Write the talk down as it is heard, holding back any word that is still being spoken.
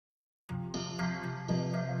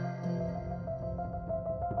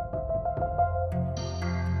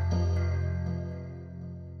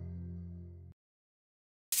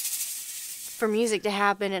for music to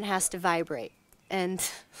happen, it has to vibrate. And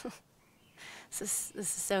this is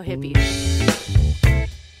so hippie.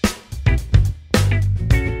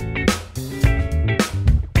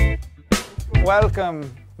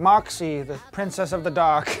 Welcome, Moxie, the princess of the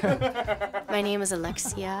dark. My name is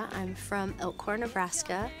Alexia. I'm from Elkhorn,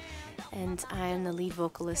 Nebraska, and I am the lead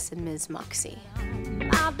vocalist in Ms. Moxie.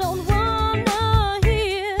 I don't wanna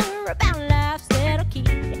hear about life's little key.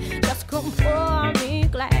 Just come pour me a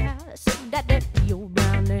glass of that you're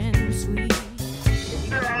brown and sweet.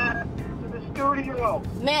 Studio.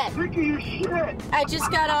 Man, Sick of your shit. I just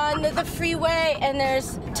got on the freeway and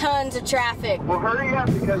there's tons of traffic. Well, hurry up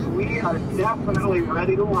because we are definitely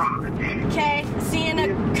ready to rock. Okay, see you in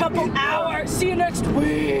a couple hours. See you next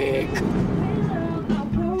week. I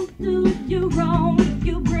won't do you wrong if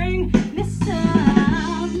you bring me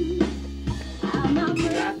some.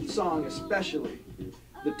 That song especially,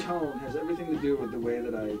 the tone has everything to do with the way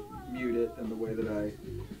that I mute it and the way that I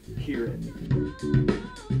hear it.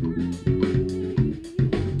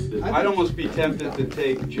 I'd almost be tempted to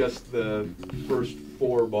take just the first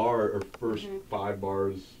 4 bars, or first 5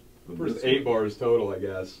 bars, first 8 bars total, I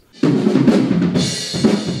guess.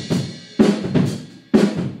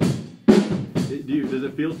 Does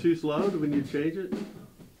it feel too slow when you change it?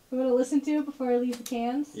 We want to listen to it before I leave the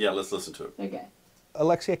cans? Yeah, let's listen to it. Okay.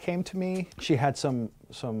 Alexia came to me. She had some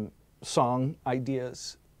song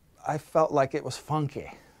ideas. I felt like it was funky,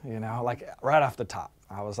 you know, like right off the top.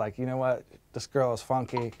 I was like, you know what, this girl is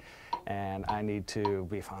funky, and I need to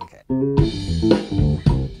be funky. Ooh.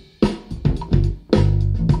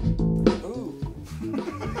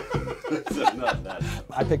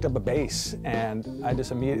 I picked up a bass, and I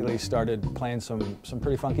just immediately started playing some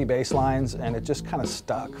pretty funky bass lines, and it just kind of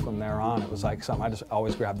stuck from there on. It was like something, I just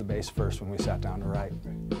always grabbed the bass first when we sat down to write.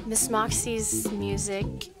 Miss Moxie's music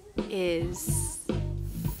is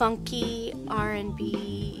funky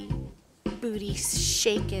R&B, booty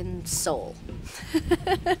shaking soul.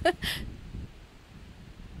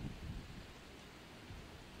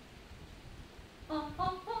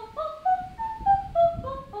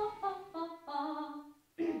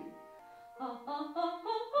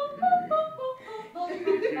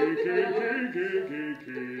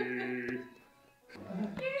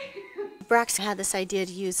 Brax had this idea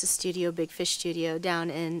to use the studio, Big Fish Studio, down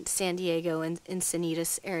in San Diego and in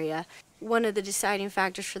Encinitas area. One of the deciding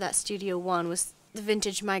factors for that Studio One was the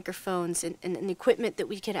vintage microphones and the equipment that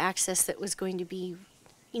we could access that was going to be,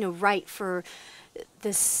 you know, right for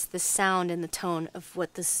the sound and the tone of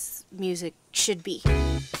what this music should be.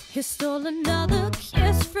 He stole another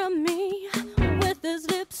kiss from me with his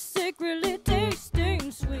lips secretly tasting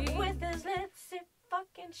sweet. With his lips, he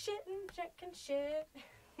fucking shitting, drinking shit.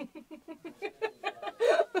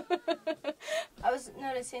 I was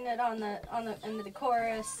noticing it on the end of the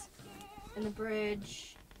chorus, in the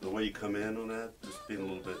bridge. The way you come in on that, just being a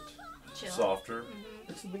little bit Chill. Softer.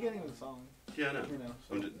 It's the beginning of the song. Yeah, I know. You know,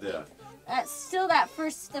 so. Yeah. Still the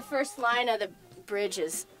first line of the bridge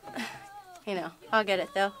is, you know, I'll get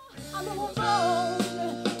it though. I'm on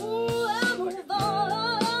ooh, I'm on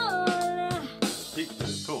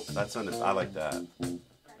Cool. That sounded. I like that.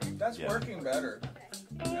 That's working better.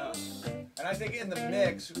 Yeah. And I think in the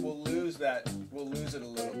mix we'll lose it a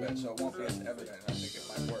little bit, so it won't be as evident. I think it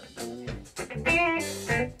might work.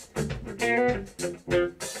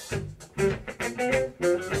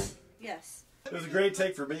 Yes. It was a great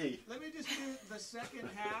take for me. Let me just do the second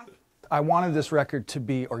half. I wanted this record to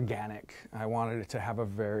be organic. I wanted it to have a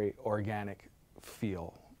very organic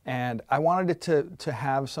feel. And I wanted it to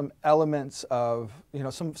have some elements of, you know,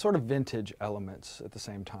 some sort of vintage elements at the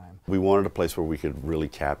same time. We wanted a place where we could really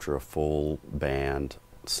capture a full band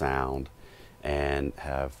sound and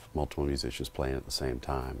have multiple musicians playing at the same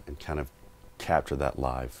time and kind of capture that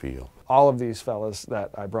live feel. All of these fellas that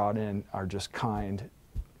I brought in are just kind,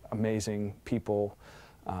 amazing people,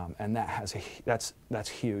 and that's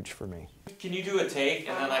huge for me. Can you do a take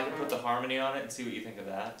and then I can put the harmony on it and see what you think of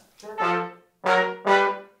that?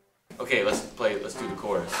 Okay, let's do the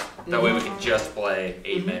chorus. That way we can just play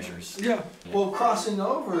 8 measures. Yeah. Well, crossing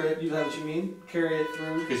over it, you know what you mean? Carry it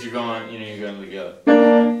through. Because you're going together.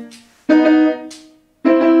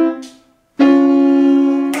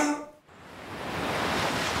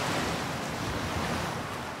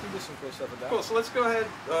 Cool, so let's go ahead,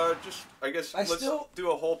 let's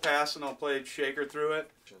do a whole pass and I'll play Shaker through it.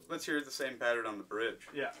 Let's hear the same pattern on the bridge.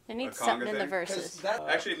 Yeah. There needs something in the verses.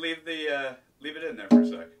 Actually, leave it in there for a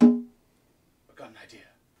sec. I've got an idea.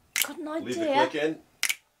 Got an idea. Leave the click in.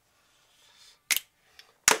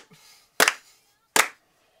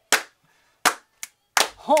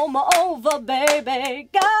 Home over, baby.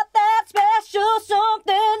 Got that that special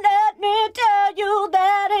something, let me tell you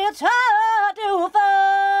that it's hard to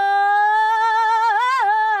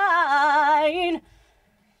find.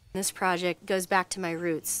 This project goes back to my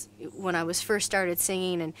roots. When I was first started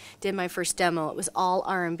singing and did my first demo, it was all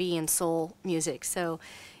R&B and soul music. So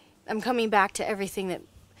I'm coming back to everything that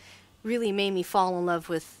really made me fall in love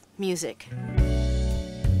with music.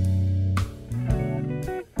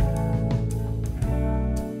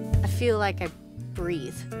 I feel like I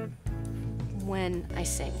breathe when I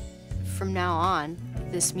sing. From now on,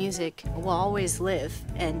 this music will always live,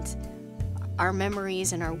 and our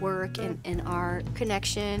memories and our work and our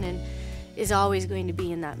connection and is always going to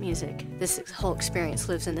be in that music. This whole experience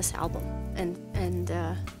lives in this album, and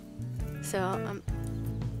so I'm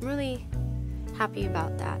really happy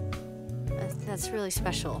about that. That's really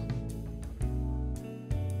special.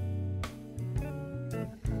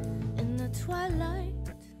 In the twilight,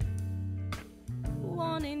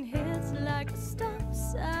 warning hits like a stop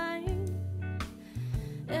sign.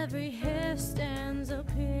 Every hair stands a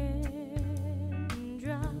pin,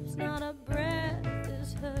 drops, not a breath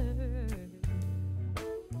is heard.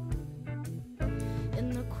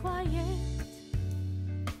 In the quiet,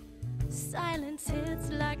 silence hits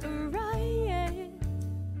like a riot.